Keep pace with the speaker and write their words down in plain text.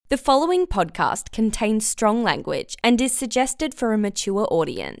The following podcast contains strong language and is suggested for a mature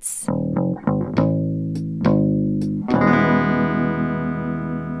audience.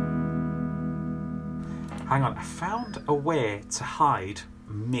 Hang on, I found a way to hide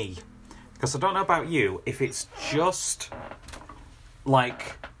me. Because I don't know about you, if it's just,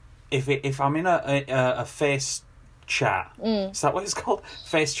 like, if I'm in a face chat, is that what it's called?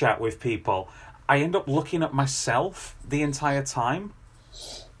 Face chat with people, I end up looking at myself the entire time.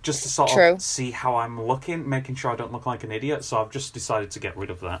 Just to sort of see how I'm looking, making sure I don't look like an idiot. So I've just decided to get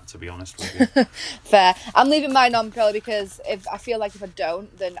rid of that, to be honest with you. Fair. I'm leaving mine on purely because if I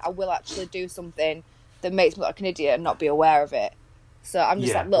don't, then I will actually do something that makes me look like an idiot and not be aware of it. So I'm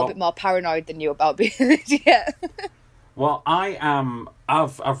just a little bit more paranoid than you about being an idiot. Well, I am.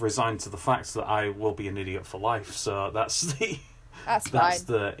 I've resigned to the fact that I will be an idiot for life. So that's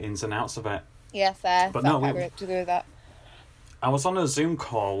the ins and outs of it. Yeah, fair. But I agree with that. I was on a Zoom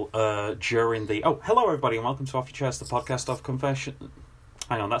call during the... Oh, hello everybody and welcome to Off Your Chest, the podcast of confession...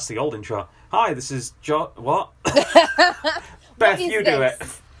 Hang on, that's the old intro. Hi, this is What? Beth, you do it.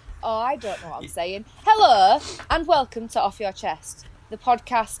 Oh, I don't know what I'm saying. Hello and welcome to Off Your Chest, the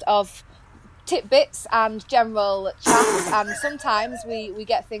podcast of tidbits and general chat, and sometimes we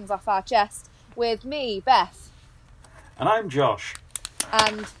get things off our chest with me, Beth. And I'm Josh.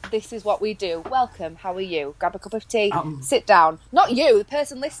 And this is what we do. Welcome, how are you? Grab a cup of tea, sit down. Not you, the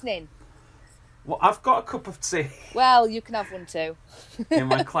person listening. Well, I've got a cup of tea. Well, you can have one too. In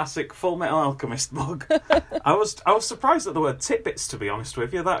my classic Full Metal Alchemist mug. I was surprised at the word tidbits, to be honest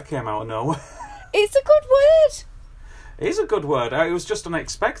with you. That came out of nowhere. It's a good word. It is a good word. It was just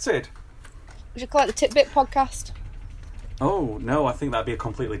unexpected. We should call it the Tidbit Podcast. Oh, no, I think that'd be a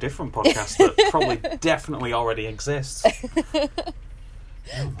completely different podcast that probably definitely already exists.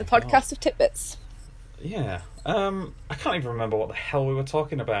 The podcast of tidbits. Yeah. I can't even remember what the hell we were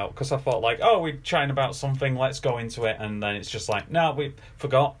talking about, because I thought, we're chatting about something, let's go into it, and then it's just like, no, we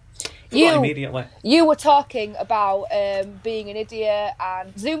forgot. Immediately. You were talking about being an idiot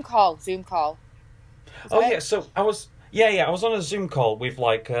and Zoom call. Oh, yeah, so I was on a Zoom call with,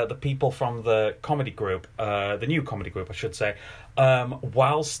 the people from the comedy group, the new comedy group, I should say,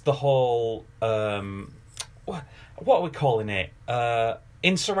 whilst the whole, what are we calling it?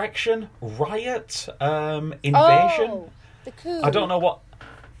 Insurrection, riot, invasion. Oh, the coup. I don't know what.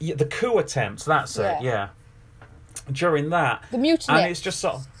 Yeah, the coup attempt. That's it. Yeah. During that, the mutiny, and it's just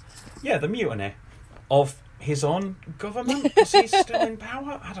sort of, the mutiny of his own government because he's still in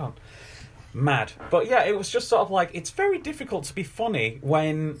power. Mad, but yeah, it was just sort of it's very difficult to be funny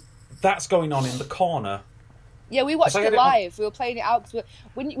when that's going on in the corner. Yeah, we watched it live. We were playing it out.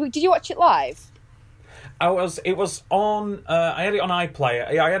 Did you watch it live? It was on. I had it on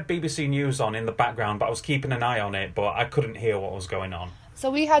iPlayer. I had BBC News on in the background, but I was keeping an eye on it, but I couldn't hear what was going on. So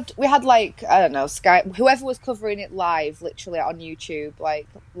we had I don't know, Sky, whoever was covering it live, literally on YouTube,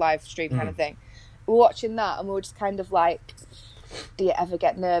 live stream kind of thing. We were watching that, and we were just kind of do you ever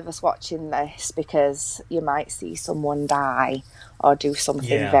get nervous watching this because you might see someone die or do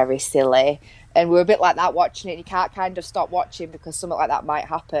something very silly? And we were a bit like that watching it. And you can't kind of stop watching because something like that might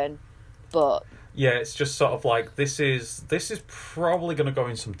happen, but. Yeah, it's just sort of this is probably going to go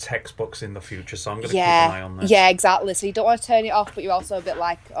in some textbooks in the future, so I'm going to keep an eye on this. Yeah, exactly. So you don't want to turn it off, but you're also a bit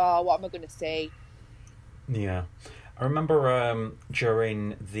oh, what am I going to see? Yeah. I remember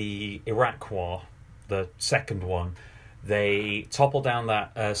during the Iraq War, the second one, they toppled down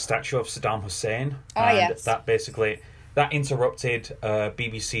that statue of Saddam Hussein. That interrupted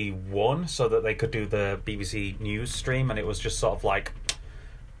BBC One so that they could do the BBC News stream, and it was just sort of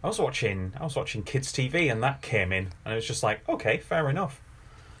I was watching kids' TV, and that came in, and it was just okay, fair enough.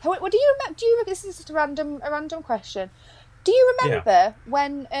 What do you remember? This is just a random question. Do you remember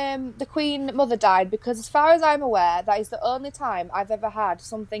when the Queen Mother died? Because as far as I'm aware, that is the only time I've ever had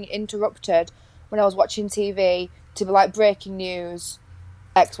something interrupted when I was watching TV to be breaking news,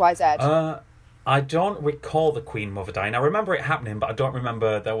 XYZ. I don't recall the Queen Mother dying. I remember it happening, but I don't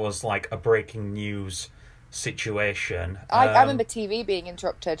remember there was a breaking news situation. I remember TV being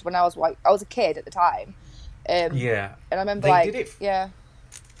interrupted when I was a kid at the time. And I remember they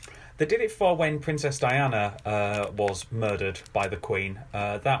did it for when Princess Diana was murdered by the Queen.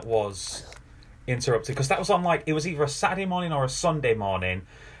 That was interrupted because that was on it was either a Saturday morning or a Sunday morning,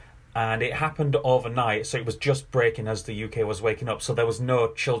 and it happened overnight, so it was just breaking as the UK was waking up, so there was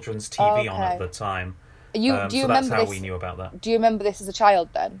no children's TV on at the time. Do you remember that's how this? we knew about that. Do you remember this as a child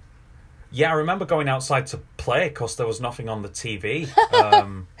then? Yeah, I remember going outside to play because there was nothing on the TV.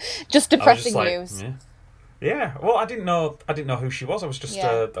 Just depressing news. Yeah, well, I didn't know who she was. I was just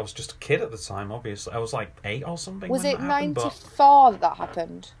a kid at the time. Obviously, I was like 8 or something. Was when it that happened, 94 that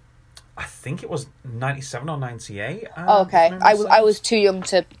happened? I think it was 97 or 98. Okay, I was too young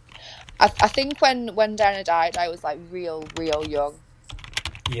to. I think when Diana died, I was like real young.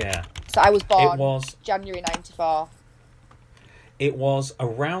 Yeah. So I was born. It was January 94. It was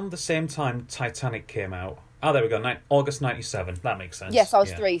around the same time Titanic came out. Oh, there we go. August 97. That makes sense. Yes, I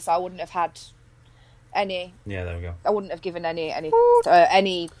was 3, so I wouldn't have had any. Yeah, there we go. I wouldn't have given any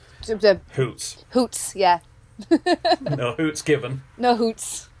hoots. Hoots, yeah. No hoots given. No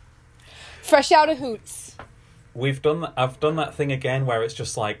hoots. Fresh out of hoots. I've done that thing again where it's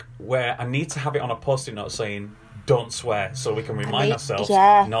just like where I need to have it on a post-it note saying don't swear, so we can remind ourselves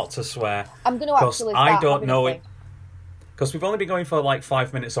not to swear. I'm going to actually start. I don't know it. Because we've only been going for like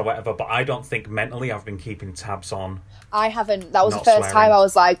 5 minutes or whatever, but I don't think mentally I've been keeping tabs on. I haven't. That was the first time I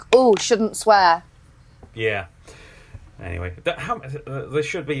was like, "Oh, shouldn't swear." Yeah. Anyway, there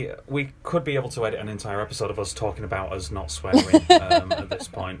should be. We could be able to edit an entire episode of us talking about us not swearing at this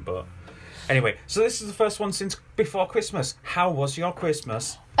point, but anyway. So this is the first one since before Christmas. How was your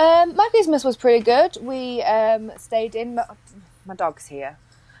Christmas? My Christmas was pretty good. We stayed in. My dog's here.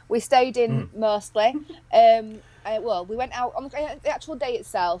 We stayed in mostly. We went out on the actual day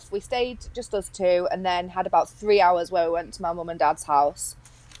itself. We stayed just us two, and then had about 3 hours where we went to my mum and dad's house,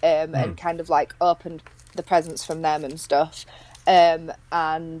 and kind of like opened the presents from them and stuff, and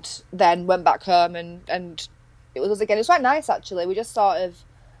then went back home and it was quite nice actually. We just sort of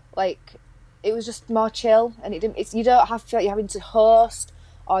like it was just more chill, and you don't have to feel like you're having to host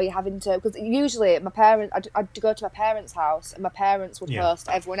or you're having to, because usually I'd go to my parents' house and my parents would host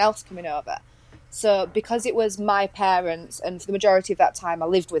everyone else coming over. So because it was my parents, and for the majority of that time I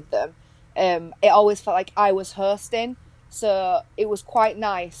lived with them, it always felt like I was hosting. So it was quite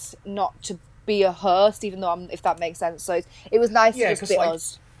nice not to be a host, even though if that makes sense. So it was nice to just be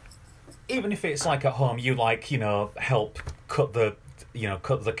us. Even if it's like at home, you help cut the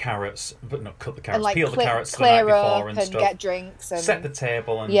carrots, but not cut the carrots, and peel the carrots the night before and stuff. Get drinks and set the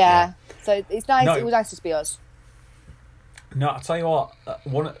table and So it's nice. It was nice to just be us. No, I'll tell you what,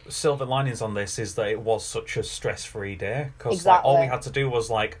 one of the silver linings on this is that it was such a stress-free day. Because all we had to do was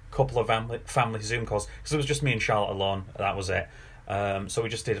a couple of family Zoom calls. Because it was just me and Charlotte alone, that was it. So we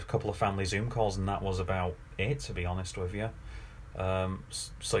just did a couple of family Zoom calls, and that was about it, to be honest with you.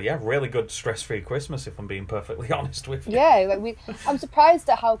 Really good stress-free Christmas, if I'm being perfectly honest with you. Yeah, I'm surprised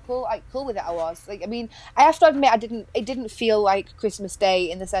at how cool with it I was. I have to admit, it didn't feel like Christmas Day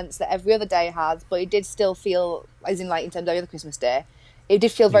in the sense that every other day has, but it did still feel, as in in terms of every other Christmas Day, it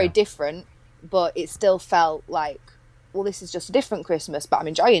did feel very different, but it still felt like, well, this is just a different Christmas, but I'm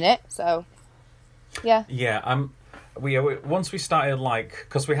enjoying it, so, yeah. Yeah, once we started,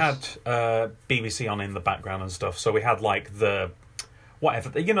 because we had BBC on in the background and stuff, so we had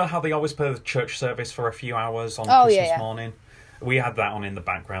whatever, you know how they always play the church service for a few hours on Christmas morning? We had that on in the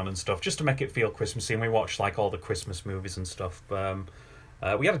background and stuff, just to make it feel Christmassy, and we watched all the Christmas movies and stuff. We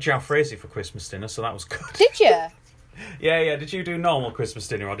had a jalfrezi for Christmas dinner, so that was good. Did you? Yeah. Did you do normal Christmas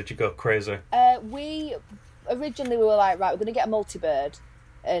dinner, or did you go crazy? We originally were like, right, we're going to get a multi-bird,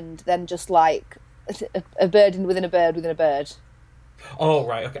 and then just a bird within a bird within a bird. Oh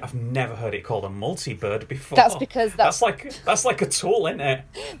right, okay. I've never heard it called a multi-bird before. That's because that's like a tool, isn't it?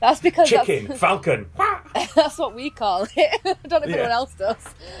 That's because chicken, falcon. That's what we call it. I don't know if anyone else does.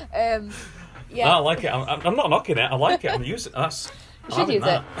 No, I like it. I'm not knocking it. I like it. I'm using it. You should use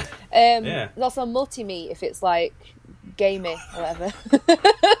it. There's also multi-meat if it's gamey or whatever.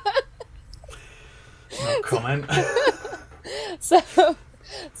 No comment.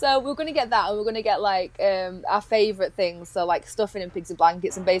 So we're going to get that, and we're going to get our favourite things, so stuffing and pigs in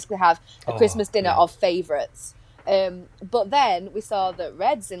blankets, and basically have a Christmas dinner of favourites. But then we saw that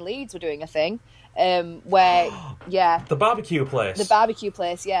Reds in Leeds were doing a thing where the barbecue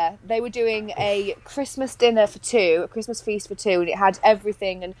place, they were doing a Christmas dinner for two, a Christmas feast for two, and it had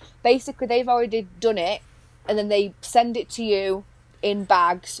everything, and basically they've already done it, and then they send it to you in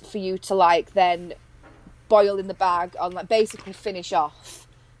bags for you to then boil in the bag and basically finish off.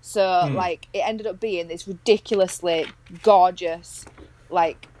 So it ended up being this ridiculously gorgeous,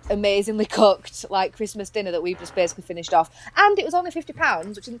 amazingly cooked Christmas dinner that we've just basically finished off, and it was only £50,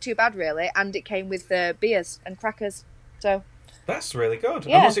 which isn't too bad really, and it came with beers and crackers. So that's really good.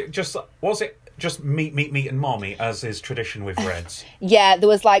 Yeah. And was it just meat and more meat, as is tradition with Reds? Yeah, there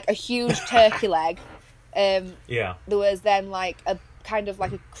was a huge turkey leg. There was then a kind of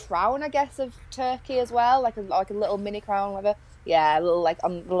a crown, I guess, of turkey as well, a little mini crown, whatever. Yeah, a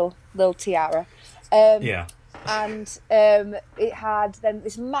little little tiara. and it had then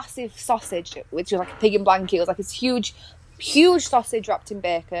this massive sausage, which was like a pig in blanket. It was like this huge sausage wrapped in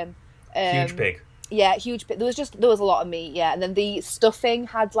bacon. Huge pig. Yeah, huge pig. There was a lot of meat, yeah. And then the stuffing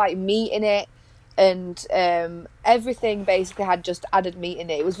had like meat in it, and everything basically had just added meat in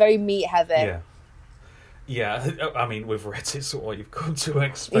it. It was very meat heavy. Yeah. Yeah, I mean, with Reds, it's what you've come to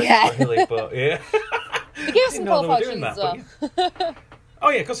expect, really, but yeah. It gave us some cauliflower cheese as well. Yeah. Oh,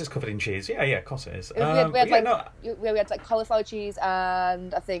 yeah, because it's covered in cheese. Yeah, of course it is. We had like cauliflower cheese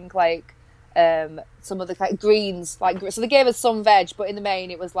and I think like some of the like greens. So they gave us some veg, but in the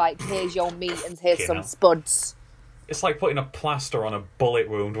main it was like, here's your meat and here's some spuds. It's like putting a plaster on a bullet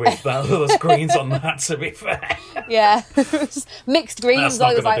wound with those greens on that, to be fair. Yeah. Mixed greens. That's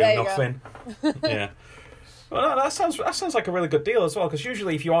not going to do nothing. Yeah. Well, that sounds like a really good deal as well, because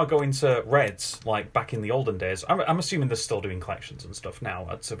usually if you are going to Reds, like back in the olden days, I'm assuming they're still doing collections and stuff now,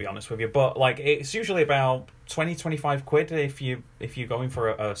 to be honest with you, but like it's usually about 20-25 quid if you're going for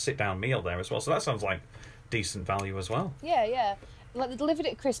a sit-down meal there as well, so that sounds like decent value as well. Yeah. Like they delivered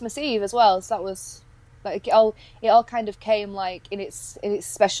it Christmas Eve as well, so that was... Like it all kind of came like in its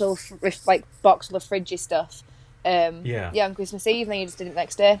special like box full of fridgy stuff. On Christmas Eve, and then you just did it the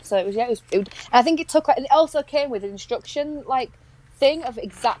next day. So it was. And I think it took like, and it also came with an instruction like thing of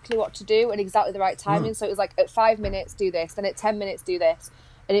exactly what to do and exactly the right timing. So it was like at 5 minutes do this, then at 10 minutes do this,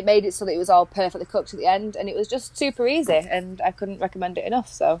 and it made it so that it was all perfectly cooked at the end, and it was just super easy, and I couldn't recommend it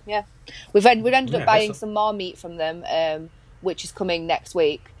enough. So yeah, we've ended up buying some more meat from them, which is coming next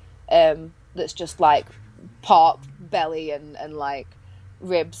week. That's just like pork belly and like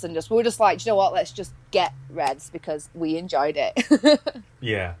ribs, and we were just like, do you know what, let's just get Reds because we enjoyed it.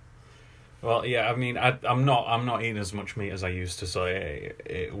 Yeah. Well, yeah, I mean, I'm not eating as much meat as I used to, so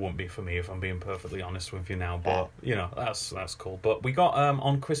it won't be for me if I'm being perfectly honest with you now. But you know, that's cool. But we got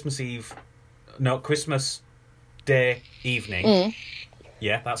on Christmas Day evening.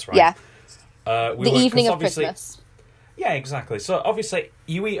 Yeah, that's right. Yeah. The evening of Christmas. Yeah, exactly. So obviously,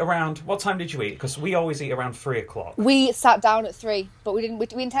 you eat around. What time did you eat? Because we always eat around 3:00. We sat down at 3, but we didn't.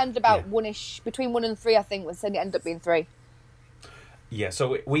 We intended about 1ish, between 1 and 3, I think. But then it ended up being 3. Yeah,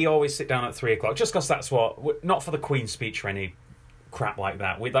 so we always sit down at 3:00, just because that's what. Not for the Queen's speech or any crap like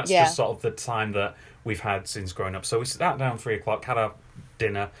that. That's just sort of the time that we've had since growing up. So we sat down 3:00, had our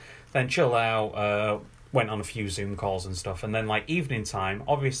dinner, then chilled out, went on a few Zoom calls and stuff, and then like evening time,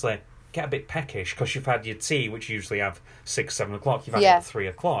 obviously. Get a bit peckish because you've had your tea, which you usually have 6-7 o'clock. You've had it at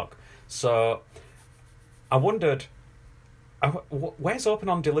 3:00. So I wondered, where's open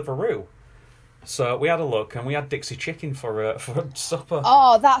on Deliveroo? So we had a look, and we had Dixie Chicken for supper.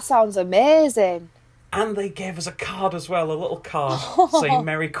 Oh, that sounds amazing! And they gave us a card as well, a little card saying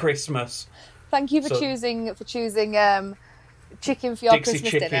 "Merry Christmas." Thank you for choosing chicken for your Dixie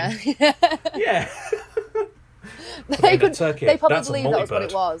Christmas chicken. Dinner. Yeah. They probably believed that was what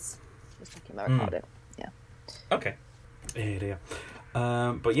it was. Just checking my recording. Yeah. Okay. Yeah.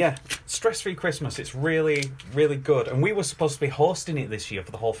 But yeah, stress-free Christmas. It's really, really good. And we were supposed to be hosting it this year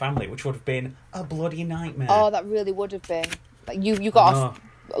for the whole family, which would have been a bloody nightmare. Oh, that really would have been. Like you got off.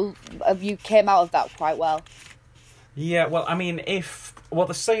 You came out of that quite well. Yeah. Well, I mean,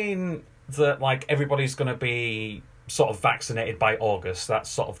 they're saying that like everybody's going to be sort of vaccinated by August. That's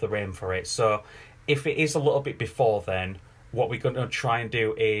sort of the aim for it. So if it is a little bit before then, what we're going to try and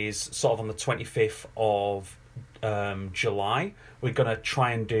do is sort of on the 25th of July, we're going to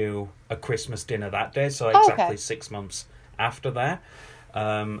try and do a Christmas dinner that day, so exactly 6 months after that,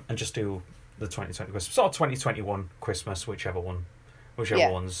 and just do the 2020 Christmas, sort of 2021 Christmas, whichever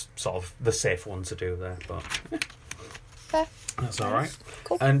one's sort of the safe one to do there, but fair. That's all right.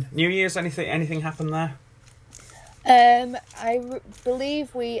 Cool. And New Year's, anything happened there? I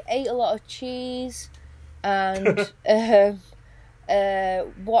believe we ate a lot of cheese and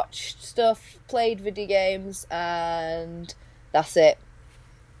watched stuff, played video games, and that's it.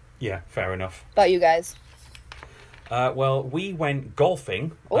 Yeah, fair enough. About you guys? Well, we went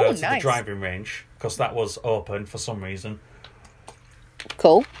golfing to the driving range because that was open for some reason.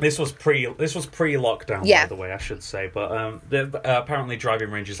 Cool. This was pre-lockdown, by the way, I should say. But apparently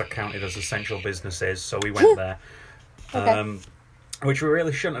driving ranges are counted as essential businesses, so we went there. Okay. Which we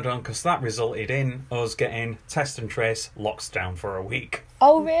really shouldn't have done because that resulted in us getting test and trace locked down for a week.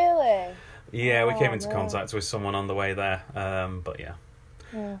 Oh, really? Yeah, we came into contact with someone on the way there. But yeah.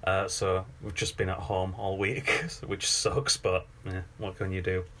 So we've just been at home all week, which sucks, but what can you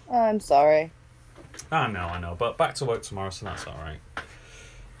do? Oh, I'm sorry. I know. But back to work tomorrow, so that's all right.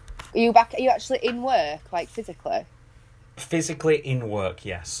 Are you back? Are you actually in work, like physically? Physically in work,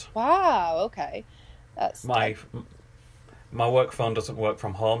 yes. Wow. Okay. That's my work phone doesn't work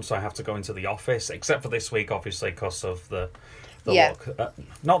from home, so I have to go into the office. Except for this week, obviously, because of the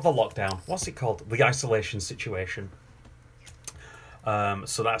not the lockdown. What's it called? The isolation situation.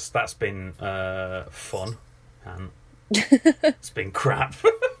 So that's been fun, and it's been crap.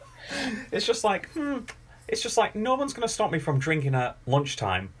 It's just like no one's going to stop me from drinking at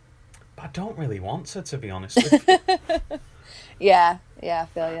lunchtime, but I don't really want to be honest with you. Yeah, I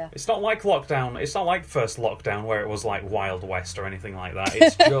feel you. It's not like lockdown. It's not like first lockdown where it was like Wild West or anything like that.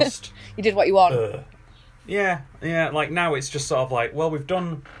 It's just you did what you want. Yeah. Like now it's just sort of like, well, we've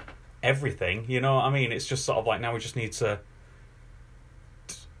done everything. You know what I mean? It's just sort of like now we just need to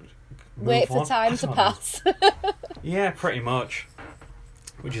wait for time to pass. Yeah, pretty much.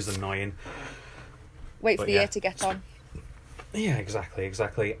 Which is annoying. Wait for the year to get on. Yeah, exactly. Do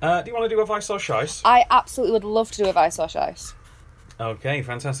you want to do a Vice or Shice? I absolutely would love to do a Vice or Shice. Okay,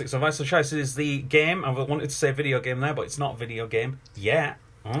 fantastic. So Vice or Shice is the game. I wanted to say video game there, but it's not a video game yet.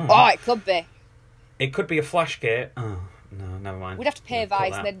 Oh, it could be. It could be a Flashgate. Oh, no, never mind. We'd have to pay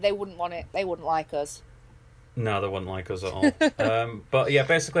Vice, and they wouldn't want it. They wouldn't like us. No, they wouldn't like us at all. But yeah,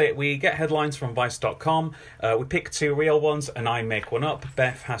 basically, we get headlines from Vice.com. We pick 2 real ones, and I make one up.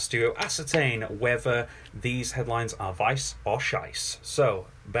 Beth has to ascertain whether these headlines are Vice or Shice. So,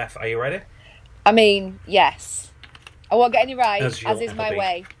 Beth, are you ready? I mean, yes. I won't get any right, as is my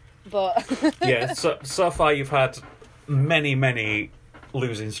way. But yeah, so far you've had many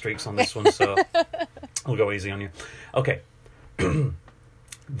losing streaks on this one, so I'll go easy on you. Okay.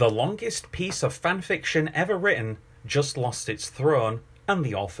 The longest piece of fanfiction ever written just lost its throne, and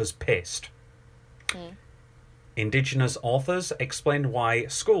the author's pissed. Indigenous authors explained why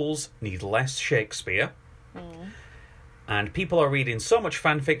schools need less Shakespeare. And people are reading so much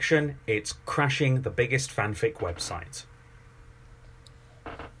fanfiction, it's crashing the biggest fanfic website.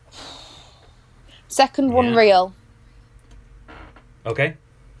 Second one real. Okay.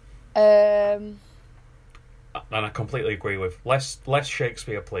 And I completely agree with less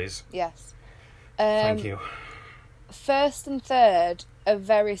Shakespeare, please. Yes. Thank you. First and third are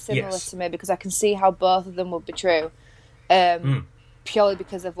very similar to me because I can see how both of them would be true. Purely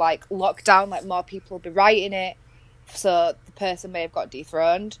because of like lockdown, like more people will be writing it, so the person may have got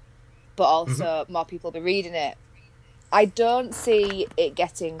dethroned, but also more people will be reading it. I don't see it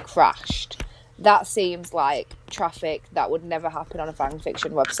getting crashed. That seems like traffic that would never happen on a fan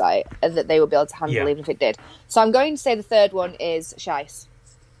fiction website and that they would be able to handle even if it did. So I'm going to say the third one is Shice.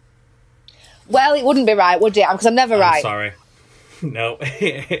 Well, it wouldn't be right, would it? Because I'm never right. Sorry. No.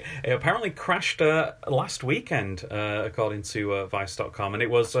 It apparently crashed last weekend, according to Vice.com. And it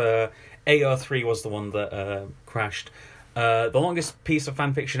was AO3 was the one that crashed. The longest piece of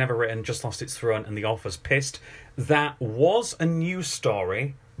fanfiction ever written just lost its throne and the author's pissed. That was a news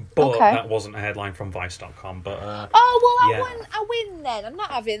story. But that wasn't a headline from Vice.com. But I win then. I'm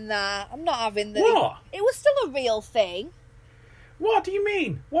not having that. What? It was still a real thing. What do you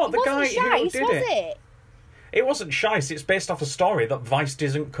mean? What? It the guy Shice, who did was it? It wasn't Shice. It's based off a story that Vice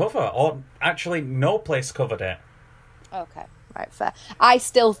didn't cover, or actually no place covered it. Okay, right, fair.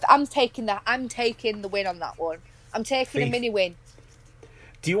 I'm taking that. I'm taking the win on that one. I'm taking a mini win.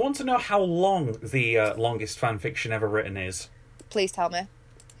 Do you want to know how long the longest fanfiction ever written is? Please tell me.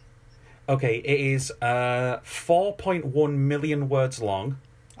 Okay, it is 4.1 million words long.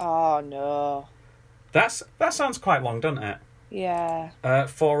 Oh, no. That sounds quite long, doesn't it? Yeah.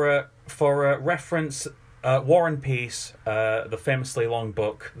 For a reference, War and Peace, the famously long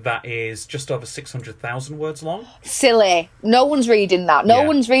book, that is just over 600,000 words long. Silly. No one's reading that. No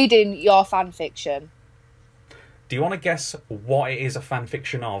one's reading your fan fiction. Do you want to guess what it is a fan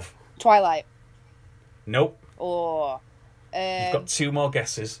fiction of? Twilight. Nope. Oh. You've got 2 more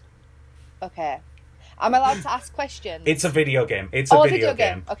guesses. Okay. Am I allowed to ask questions? It's a video game. It's a video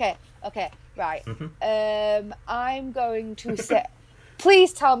game. Okay, right. I'm going to say...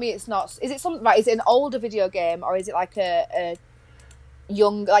 Please tell me it's not... Is it something... Right, is it an older video game, or is it like a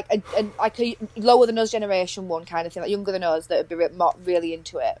young... Like a lower than us generation one kind of thing, like younger than us, that would be not really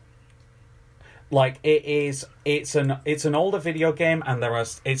into it? Like, it's an older video game, and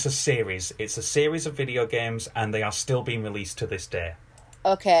it's a series. It's a series of video games, and they are still being released to this day.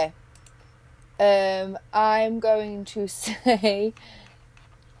 Okay. I'm going to say...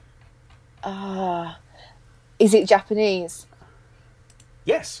 is it Japanese?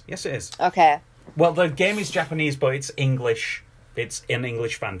 Yes, it is. Okay. Well, the game is Japanese, but it's English. It's in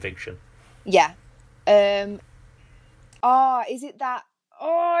English fan fiction. Yeah. Is it that...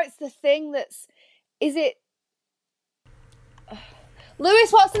 Oh, it's the thing that's... Is it...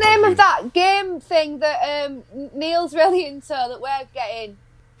 Lewis, what's the name of that game thing that Neil's really into that we're getting?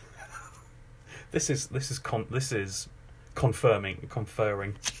 This is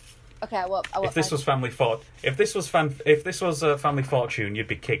conferring. Okay, well, if this was Family Fortune, you'd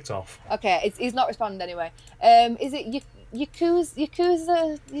be kicked off. Okay, he's not responding anyway. Is it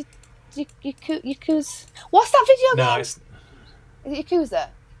Yakuza? What's that video game? No, Is it Yakuza?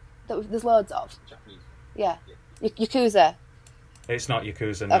 There's loads of. Japanese. Yeah, Yakuza. It's not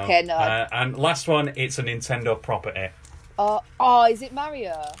Yakuza. No. Okay, no. And last one, it's a Nintendo property. Oh, is it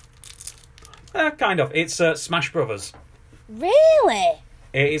Mario? Kind of. It's Smash Brothers. Really?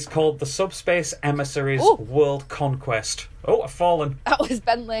 It is called the Subspace Emissaries World Conquest. Oh, I've fallen. That was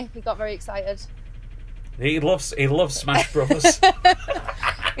Bentley. He got very excited. He loves Smash Brothers.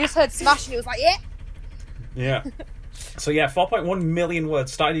 He just heard Smash and he was like, yeah. Yeah. So yeah, 4.1 million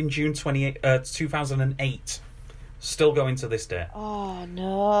words. Started in June 2008. Still going to this day. Oh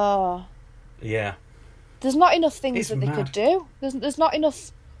no. Yeah. There's not enough things It's that they mad. could do. There's not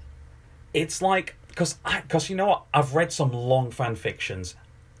enough. It's like because you know what? I've read some long fan fictions.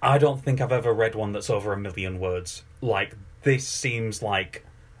 I don't think I've ever read one that's over 1 million words. Like, this seems like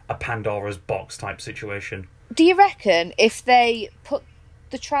a Pandora's box type situation. Do you reckon if they put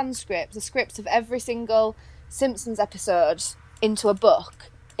the scripts of every single Simpsons episode into a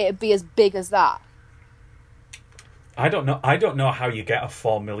book, it'd be as big as that? I don't know how you get a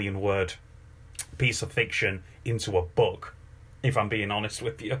 4 million word piece of fiction into a book, if I'm being honest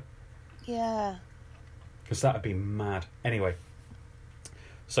with you. Yeah. Because that would be mad. Anyway.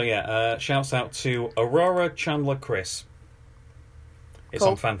 So yeah, shouts out to Aurora Chandler Chris. It's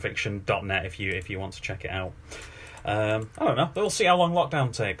Cool. on fanfiction.net if you want to check it out. I don't know. We'll see how long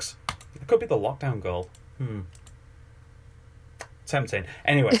lockdown takes. It could be the lockdown goal. Tempting.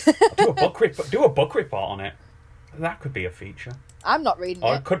 Anyway, do a book report on it. That could be a feature. I'm not reading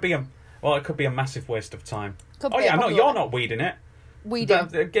Or it. it could be a massive waste of time. Could Oh be, yeah, no, probably. you're not weeding it. Weeding.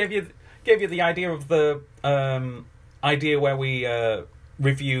 That gave you the idea of the idea where we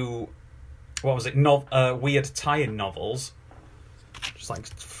review, what was it, weird tie-in novels. Just like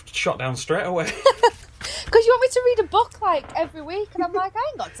shot down straight away. Because you want me to read a book like every week, and I'm like, I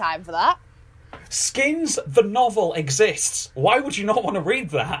ain't got time for that. Skins the novel exists. Why would you not want to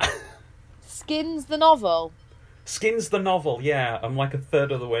read that? Skins the novel. Skins the novel, yeah. I'm like a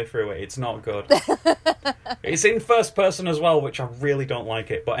third of the way through it. It's not good. It's in first person as well, which I really don't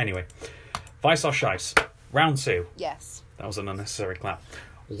like it. But anyway, Vice or Shice, round 2. Yes. That was an unnecessary clap.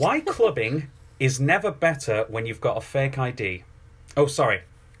 Why clubbing is never better when you've got a fake ID. Oh, sorry.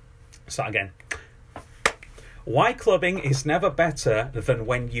 Start again. Why clubbing is never better than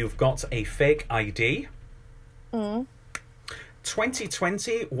when you've got a fake ID.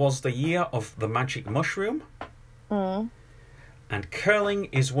 2020 was the year of the magic mushroom. And curling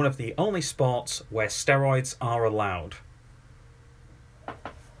is one of the only sports where steroids are allowed.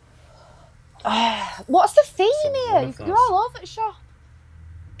 What's the theme Some here? one of You're those. all over the shop.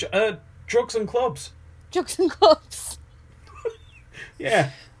 Drugs and clubs. Jugs and clubs.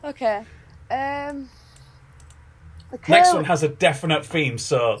 Yeah. Okay. The Next one has a definite theme,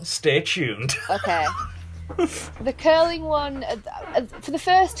 so stay tuned. Okay. The curling one, for the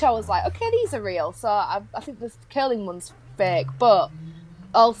first two I was like, okay, these are real, so I think the curling one's fake, but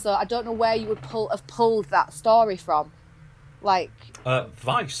also I don't know where you would have pulled that story from. Like,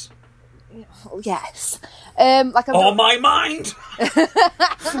 Vice. yes. My mind!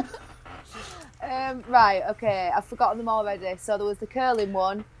 Right, okay, I've forgotten them already. So there was the curling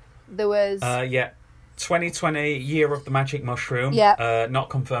one, there was... 2020, year of the magic mushroom. Yeah. Not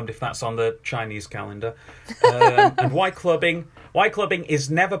confirmed if that's on the Chinese calendar. And why clubbing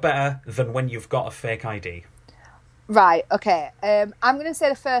is never better than when you've got a fake ID. Right, okay. I'm going to say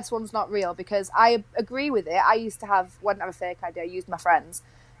the first one's not real because I agree with it. I wouldn't have a fake ID, I used my friends.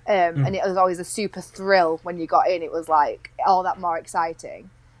 And it was always a super thrill when you got in. It was like all that more exciting.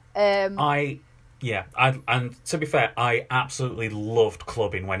 And to be fair, I absolutely loved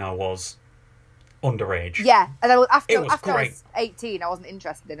clubbing when I was underage. Yeah, and after I great. was 18, I wasn't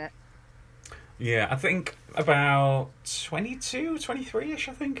interested in it. Yeah, I think about 22, 23-ish,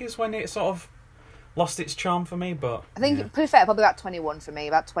 I think, is when it sort of lost its charm for me, but... I think, to be fair, probably about 21 for me,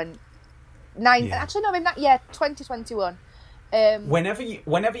 about 29... Yeah. Actually, no, maybe not, 2021.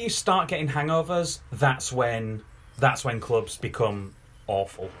 Whenever you start getting hangovers, that's when clubs become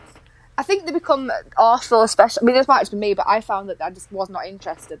awful. I think they become awful, especially... I mean, this might have been me, but I found that I just was not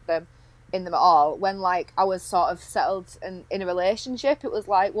interested in them at all. When, like, I was sort of settled in a relationship, it was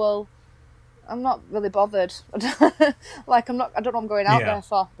like, well... I'm not really bothered. Like, I don't know what I'm going out there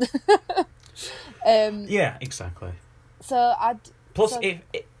for. Yeah, exactly. So Plus,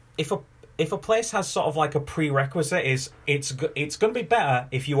 if a place has sort of like a prerequisite, it's going to be better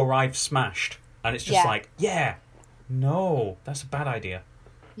if you arrive smashed, and it's just No, that's a bad idea.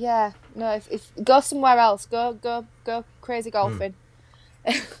 Yeah, no. If go somewhere else, go crazy golfing.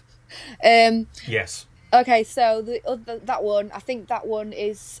 Yes. Okay, so that one, I think that one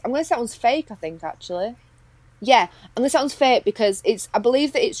is. I'm going to say that one's fake. I think actually. Yeah, I'm going to say that one's fake because I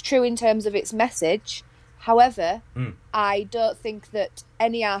believe that it's true in terms of its message. However, I don't think that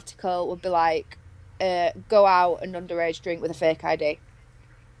any article would be like, go out and underage drink with a fake ID.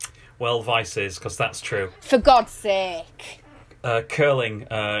 Well, Vice is, because that's true. For God's sake. Curling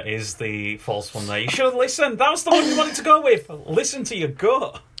is the false one there. You should have listened. That was the one you wanted to go with. Listen to your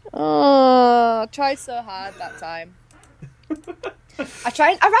gut. Oh, I tried so hard that time.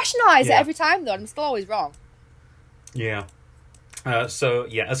 I rationalise it every time though, and I'm still always wrong. Yeah. So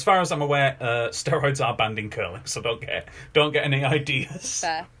yeah, as far as I'm aware, steroids are banned in curling, so don't get any ideas.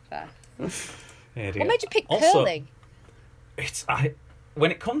 Fair. What made you pick curling? When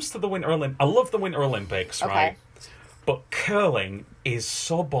it comes to the Winter Olympics, I love the Winter Olympics, right? But curling is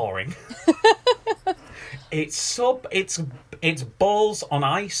so boring. It's balls on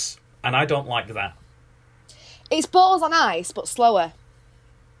ice, and I don't like that. It's balls on ice, but slower.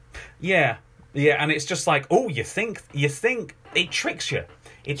 Yeah, and it's just like, oh, you think it tricks you.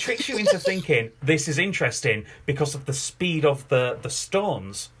 It tricks you into thinking this is interesting because of the speed of the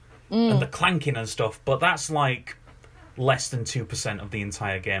stones and the clanking and stuff. But that's like less than 2% of the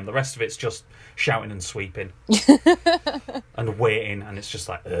entire game. The rest of it's just shouting and sweeping and waiting, and it's just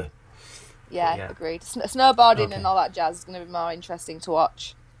like, ugh. Yeah, agreed. Snowboarding and all that jazz is going to be more interesting to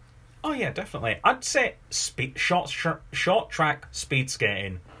watch. Oh yeah, definitely. I'd say short track speed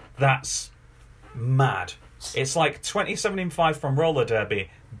skating. That's mad. It's like 27.5 from roller derby,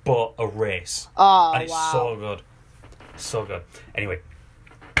 but a race. Oh, and it's so good. So good. Anyway,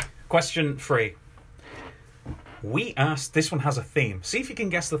 question 3. We asked... This one has a theme. See if you can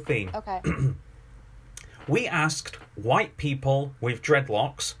guess the theme. Okay. We asked white people with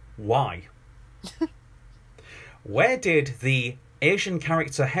dreadlocks why. Where did the Asian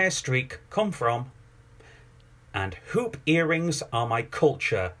character hair streak come from? And hoop earrings are my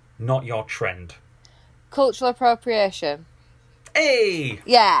culture, not your trend. Cultural appropriation. Hey!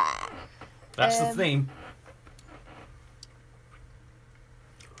 Yeah. That's the theme.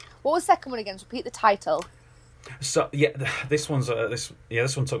 What was the second one again? Repeat the title. So yeah, this one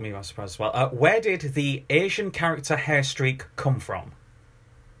took me by surprise as well. Where did the Asian character hair streak come from?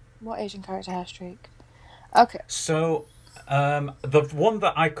 What Asian character hair streak? Okay. So, the one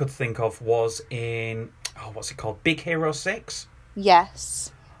that I could think of was in what's it called? Big Hero 6.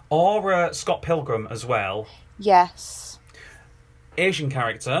 Yes. Or Scott Pilgrim as well. Yes. Asian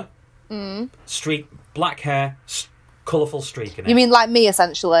character. Streak, black hair, colourful streak in it. You mean like me,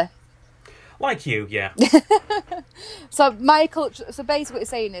 essentially? Like you, yeah. So my culture. So basically, what you're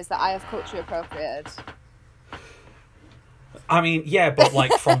saying is that I have culture appropriated. I mean, yeah, but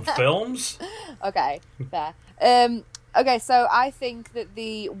like from films. Okay, fair. Okay, so I think that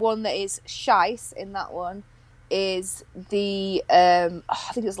the one that is shice in that one is the I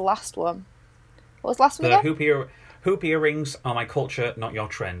think it's the last one. What was the last one again? Hoop earrings are my culture, not your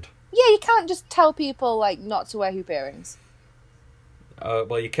trend. Yeah, you can't just tell people like not to wear hoop earrings.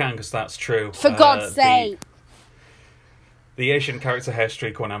 Well, you can, because that's true. For God's sake. The Asian character hair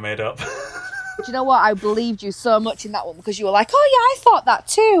streak one I made up. Do you know what? I believed you so much in that one because you were like, "Oh yeah, I thought that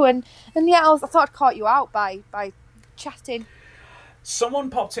too," and yeah, I thought I'd caught you out by chatting. Someone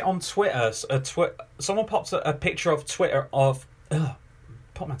popped it on Twitter. Someone popped a picture of Twitter of.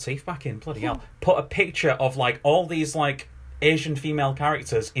 Put my teeth back in, bloody hell! Put a picture of like all these like Asian female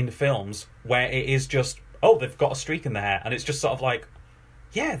characters in films where it is just they've got a streak in their hair, and it's just sort of like,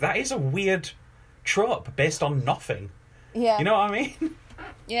 yeah, that is a weird trope based on nothing. Yeah, you know what I mean?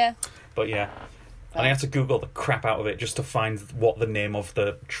 Yeah. But yeah, and I had to Google the crap out of it just to find what the name of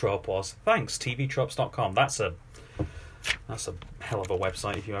the trope was. Thanks, tvtropes.com. That's a hell of a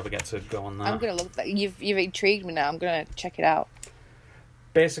website if you ever get to go on that. I'm gonna look at that. You've intrigued me now. I'm gonna check it out.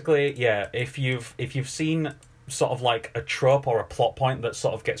 Basically, yeah, if you've seen sort of like a trope or a plot point that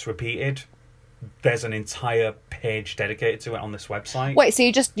sort of gets repeated, there's an entire page dedicated to it on this website. Wait, so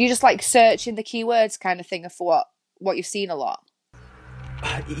you just like searching the keywords kind of thing for what you've seen a lot?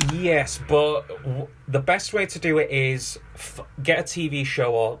 Yes, but the best way to do it is get a TV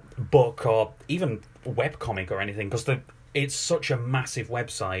show or book or even webcomic or anything, because it's such a massive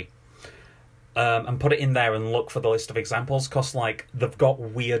website, and put it in there and look for the list of examples, because like they've got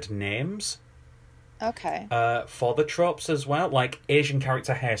weird names. Okay. For the tropes as well, like Asian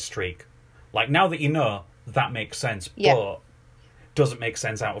character hair streak. Like, now that you know, that makes sense, but doesn't make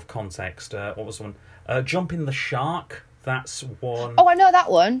sense out of context. What was one? Jumping the shark. That's one. Oh, I know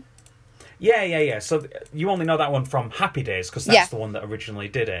that one. Yeah. So you only know that one from Happy Days because that's the one that originally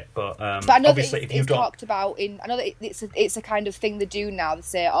did it. But I know obviously, that it's talked about in. I know that it's a kind of thing they do now. They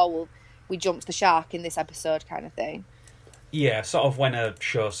say, "Oh well, we jumped the shark in this episode," kind of thing. Yeah, sort of when a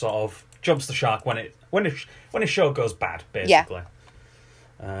show sort of jumps the shark when a show goes bad, basically.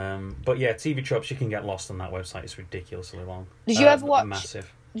 Yeah. But yeah, TV tropes, you can get lost on that website. It's ridiculously long. Did you ever watch?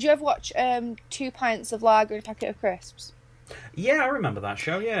 Massive. Did you ever watch 2 pints of lager and a packet of crisps? Yeah, I remember that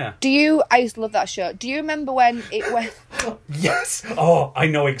show. Yeah. I used to love that show. Do you remember when it went? Yes. Oh, I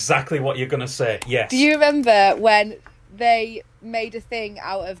know exactly what you're gonna say. Yes. Do you remember when they made a thing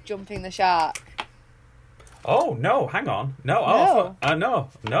out of jumping the shark? Oh no! Hang on. No.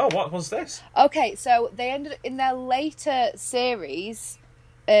 No. What was this? Okay, so they ended in their later series.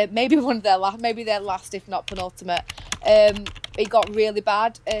 Maybe their last, if not penultimate. It got really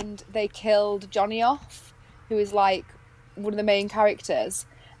bad, and they killed Johnny off, who is like one of the main characters.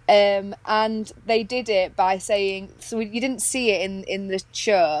 And they did it by saying, so you didn't see it in the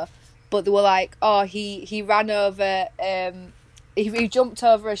show, but they were like, oh, he ran over, he jumped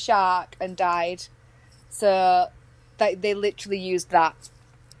over a shark and died. So they literally used that.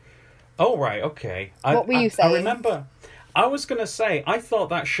 Oh right, okay. What were you saying? I remember. I was going to say, I thought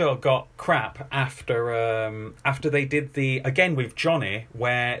that show got crap after they did again with Johnny,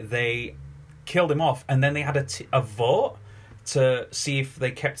 where they killed him off, and then they had a vote to see if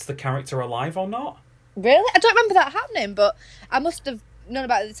they kept the character alive or not. Really? I don't remember that happening, but I must have known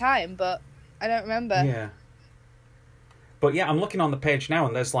about it at the time, but I don't remember. Yeah. But yeah, I'm looking on the page now,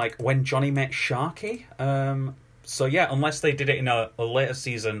 and there's like when Johnny met Sharky. So yeah, unless they did it in a later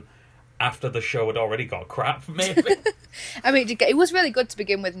season after the show had already got crap, maybe. I mean, it was really good to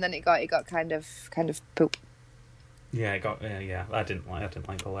begin with, and then it got kind of poop. Yeah, it got yeah. I didn't like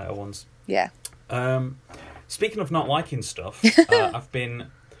the later ones. Yeah. Speaking of not liking stuff, I've been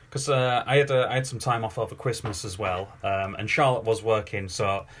because I had some time off over Christmas as well, and Charlotte was working,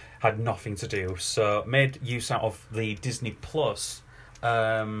 so had nothing to do. So made use out of the Disney Plus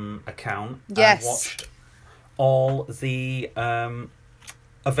account. Yes. And watched all the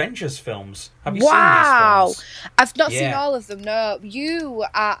Avengers films. Have you seen these films? I've not seen all of them. No,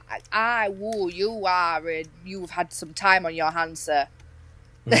 you've had some time on your hands, sir.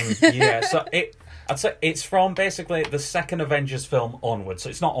 Yeah, so I'd say it's from basically the second Avengers film onwards, so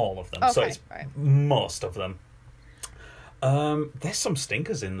it's not all of them. Okay, so it's most of them. There's some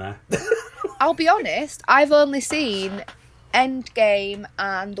stinkers in there. I'll be honest, I've only seen Endgame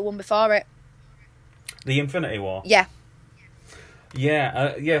and the one before it. The Infinity War? Yeah.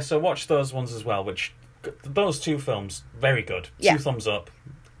 Yeah, so watch those ones as well, those two films, very good. Yeah. 2 thumbs up.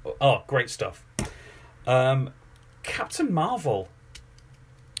 Oh, great stuff. Captain Marvel.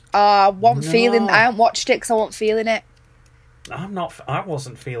 I haven't watched it because I wasn't feeling it. I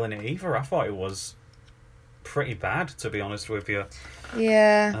wasn't feeling it either. I thought it was pretty bad, to be honest with you.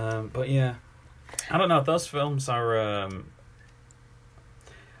 Yeah. But yeah. I don't know, those films are...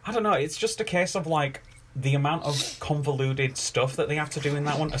 I don't know, it's just a case of like the amount of convoluted stuff that they have to do in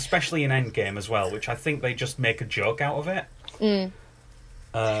that one, especially in Endgame as well, which I think they just make a joke out of it.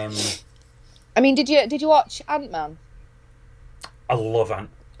 I mean, did you watch Ant-Man? I love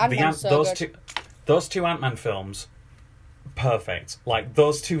Ant-Man's those two Ant-Man films, perfect. Like,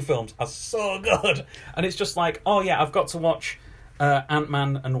 those 2 films are so good. And it's just like, oh yeah, I've got to watch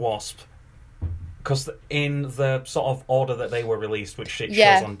Ant-Man and Wasp. Because in the sort of order that they were released, which it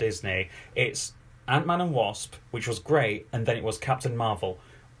shows on Disney, it's Ant-Man and Wasp, which was great, and then it was Captain Marvel,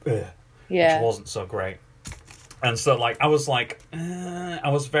 which wasn't so great. And so, like, I was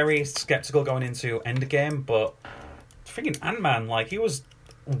very skeptical going into Endgame, but freaking Ant-Man, like, he was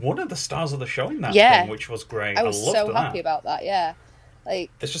one of the stars of the show in that thing, which was great. I was so happy about that, yeah. Like,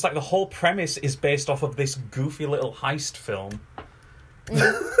 it's just like the whole premise is based off of this goofy little heist film.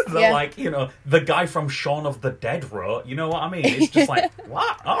 Like, you know, the guy from Shaun of the Dead wrote, you know what I mean? It's just like,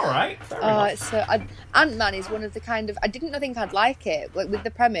 what? All right, fair enough. It's so, Ant-Man is one of the kind of... I didn't think I'd like it. Like, with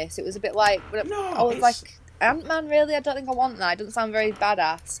the premise, it was a bit like... I was like, Ant-Man, really? I don't think I want that. It doesn't sound very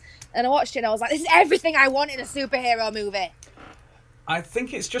badass. And I watched it and I was like, this is everything I want in a superhero movie. I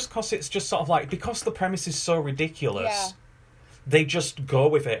think it's just because it's just sort of like... Because the premise is so ridiculous, they just go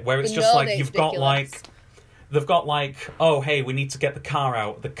with it. Where it's just like, you've got like... They've got like, oh, hey, we need to get the car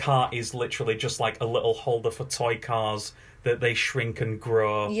out. The car is literally just like a little holder for toy cars that they shrink and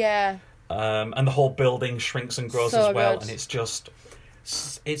grow. Yeah. And the whole building shrinks and grows as well. Good. And it's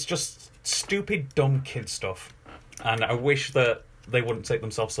just stupid, dumb kid stuff. And I wish that they wouldn't take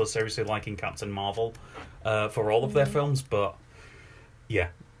themselves so seriously like in Captain Marvel for all of their films. But yeah,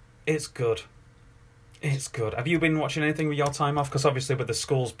 it's good. It's good. Have you been watching anything with your time off? Because obviously with the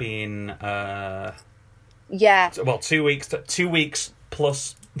schools being... yeah. Well, 2 weeks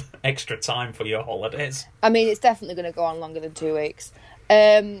plus extra time for your holidays. I mean, it's definitely going to go on longer than 2 weeks.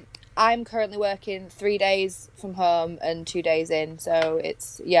 I'm currently working 3 days from home and 2 days in, so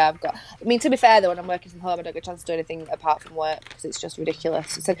it's, yeah, I've got... I mean, to be fair, though, when I'm working from home, I don't get a chance to do anything apart from work, because it's just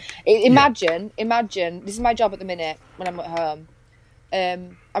ridiculous. So, imagine, this is my job at the minute, when I'm at home.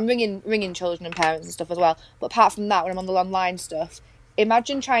 I'm ringing children and parents and stuff as well, but apart from that, when I'm on the online stuff,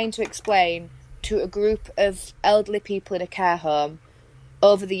 imagine trying to explain to a group of elderly people in a care home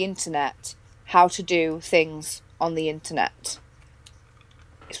over the internet how to do things on the internet.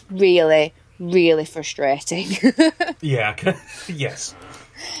 It's really, really frustrating. Yeah, yes.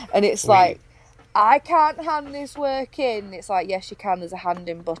 And it's like, I can't hand this work in. It's like, yes, you can. There's a hand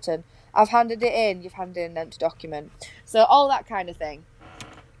in button. I've handed it in. You've handed in an empty document. So all that kind of thing.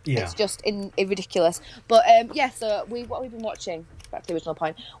 Yeah. It's just ridiculous. But so what we've been watching, back to the original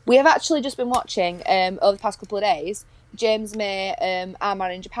point, we have actually just been watching over the past couple of days, James May, Our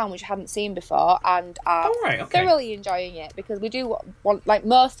Man in Japan, which I hadn't seen before, and are thoroughly enjoying it, because we do want, like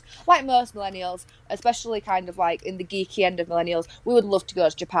most millennials, especially kind of like in the geeky end of millennials, we would love to go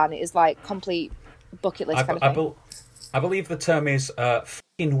to Japan. It is like complete bucket list kind of thing. I believe the term is fucking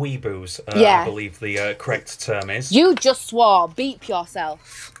weeboos. I believe the correct term is. You just swore. Beep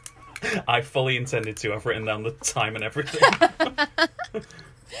yourself. I fully intended to. I've written down the time and everything.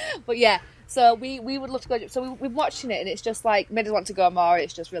 But yeah. So we would love to go. So we've been watching it, and it's just like made us want to go more.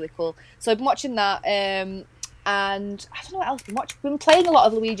 It's just really cool. So I've been watching that, and I don't know what else we've been watching. We've been playing a lot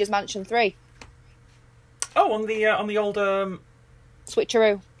of Luigi's Mansion 3. Oh, on the old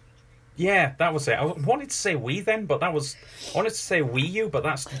Switcheroo. Yeah, that was it. I wanted to say Wii then, but I wanted to say Wii U, but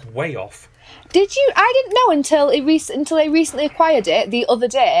that's way off. Did you? I didn't know until they recently acquired it the other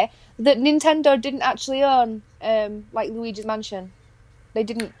day that Nintendo didn't actually own like Luigi's Mansion. They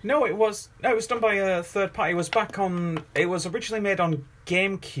didn't. No, it was done by a third party. It was originally made on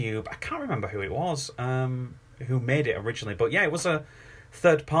GameCube. I can't remember who it was who made it originally, but yeah, it was a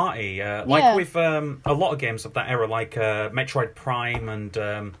third party. Like with a lot of games of that era, like Metroid Prime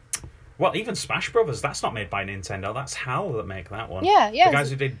and well, even Smash Brothers. That's not made by Nintendo. That's HAL that make that one. Yeah. The guys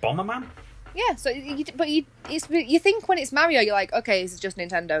who did Bomberman. Yeah. So, you think when it's Mario, you're like, okay, this is just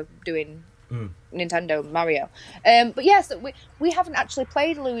Nintendo doing Nintendo Mario. But yeah, so we haven't actually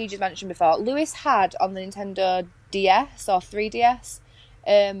played Luigi's Mansion before. Lewis had on the Nintendo DS or 3DS,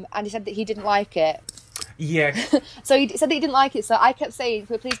 and he said that he didn't like it. Yeah. So he said that he didn't like it. So I kept saying,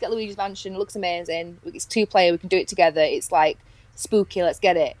 "Can we please get Luigi's Mansion? It looks amazing. It's 2-player. We can do it together. It's like spooky. Let's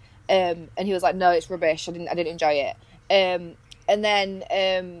get it." And he was like, "No, it's rubbish. I didn't enjoy it." And then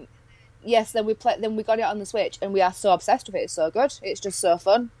then we got it on the Switch, and we are so obsessed with it. It's so good. It's just so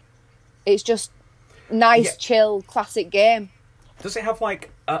fun. It's just nice, chill, classic game. Does it have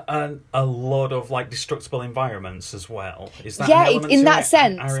like a lot of like destructible environments as well? Is that in that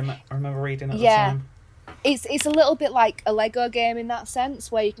sense? I remember reading at the time. It's a little bit like a Lego game in that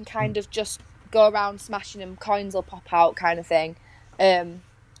sense, where you can kind of just go around smashing them, coins will pop out, kind of thing.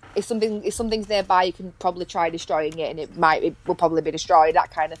 If something's nearby, you can probably try destroying it, and it will probably be destroyed, that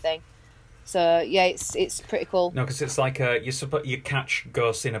kind of thing. So yeah, it's pretty cool. No, because it's like you catch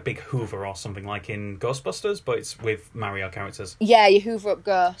ghosts in a big Hoover or something like in Ghostbusters, but it's with Mario characters. Yeah, you Hoover up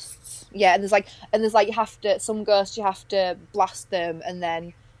ghosts. Yeah, and there's like some ghosts you have to blast them and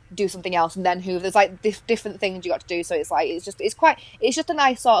then do something else and then Hoover. There's like different things you got to do. So it's just a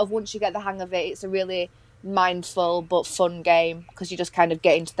nice sort of, once you get the hang of it, it's a really mindful but fun game, because you just kind of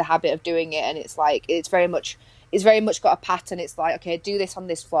get into the habit of doing it, and it's very much got a pattern. It's like, okay, do this on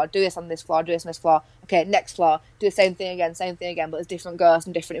this floor, do this on this floor, do this on this floor. Okay, next floor, do the same thing again, but there's different ghosts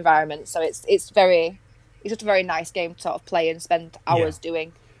and different environments. So it's just a very nice game to sort of play and spend hours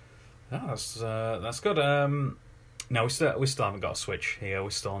doing. Oh, that's good. No, we still haven't got a Switch here.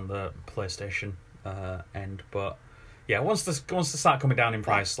 We're still on the PlayStation end, but yeah, once they start coming down in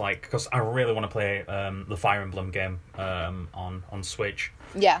price, like, because I really want to play the Fire Emblem game on Switch.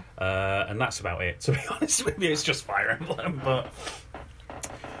 Yeah. And that's about it, to be honest with you. It's just Fire Emblem, but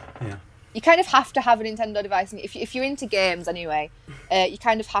yeah. You kind of have to have a Nintendo device. If you're into games anyway, you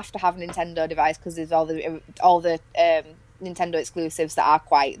kind of have to have a Nintendo device, because there's all the Nintendo exclusives that are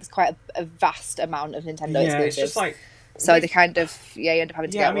there's quite a vast amount of Nintendo exclusives. It's just like... So they kind of, you end up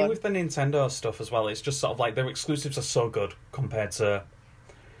having to get one. Yeah, I mean, with the Nintendo stuff as well, it's just sort of like their exclusives are so good compared to...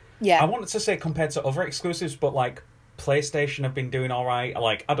 Yeah. I wanted to say compared to other exclusives, but like PlayStation have been doing all right.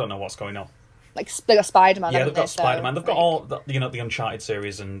 Like, I don't know what's going on. Like, they got Spider-Man. Yeah, they've got Spider-Man. They've got all the Uncharted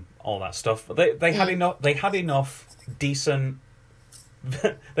series and all that stuff. But they had enough decent...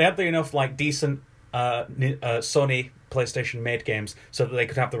 they had enough like decent Sony PlayStation made games so that they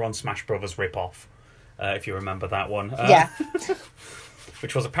could have their own Smash Brothers rip-off, if you remember that one. Yeah.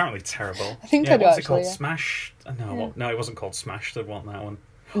 Which was apparently terrible. I think I do, what was actually, it called? Smash? No, it wasn't called Smash. They want that one.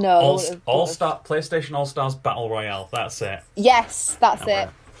 No. PlayStation All-Stars Battle Royale. That's it. Yes, that's it.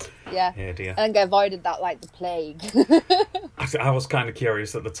 Yeah. Yeah, dear. I think I avoided that like the plague. I was kind of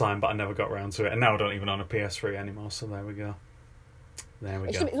curious at the time, but I never got around to it. And now I don't even own a PS3 anymore, so there we go.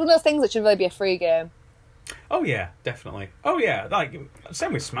 It's one of those things that should really be a free game. Oh, yeah, definitely. Oh, yeah, like,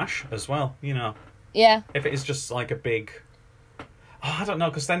 same with Smash as well, you know. Yeah. If it is just like a big... Oh, I don't know,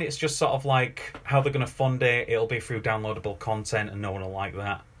 because then it's just sort of like how they're going to fund it. It'll be through downloadable content, and no one will like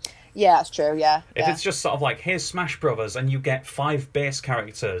that. Yeah, that's true, yeah. If it's just sort of like, here's Smash Brothers, and you get 5 base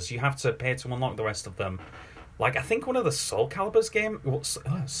characters, you have to pay to unlock the rest of them. Like, I think one of the Soul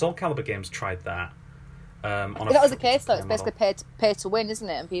Calibur games tried that. That was the case, though. It's basically pay to win, isn't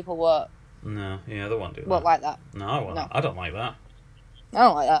it? And people won't... No, yeah, they won't do that. Won't like that. No, I won't. No. I don't like that. I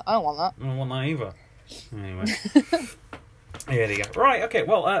don't like that. I don't want that. I don't want that either. Anyway. Here you go. Right, okay.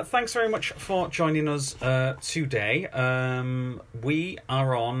 Well, thanks very much for joining us today. We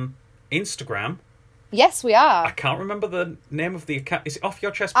are on Instagram. Yes, we are. I can't remember the name of the account. Is it Off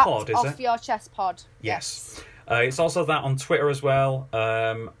Your Chest Pod, is it? Off Your Chest Pod. Yes. It's also that on Twitter as well.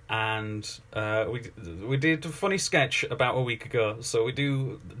 And we did a funny sketch about a week ago, so we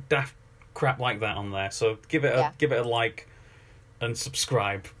do daft crap like that on there. So give it a like and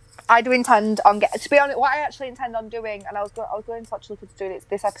subscribe. I do intend on to be honest, what I actually intend on doing, and I was going to actually look at doing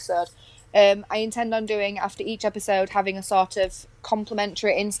this episode. I intend on doing, after each episode, having a sort of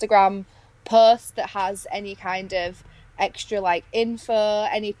complimentary Instagram post that has any kind of extra like info,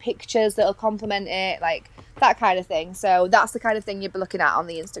 any pictures that'll complement it, like that kind of thing. So that's the kind of thing you'll be looking at on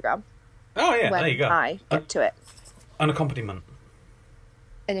the Instagram. Oh yeah, there you go. I get to it. An accompaniment.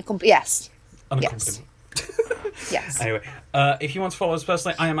 Yes. An accompaniment. Yes. Anyway, if you want to follow us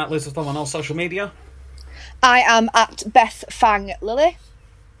personally, I am at Liz of Thumb on all social media. I am at Beth Fang Lily.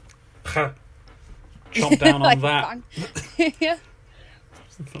 Chomp down on that. Yeah.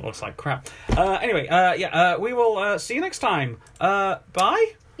 That looks like crap. Anyway, we will see you next time.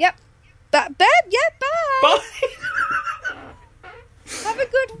 Bye. Yep. Bye. Bye.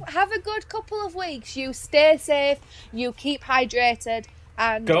 Have a good couple of weeks. You stay safe. You keep hydrated,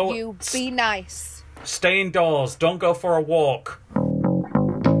 and you be nice. Stay indoors. Don't go for a walk.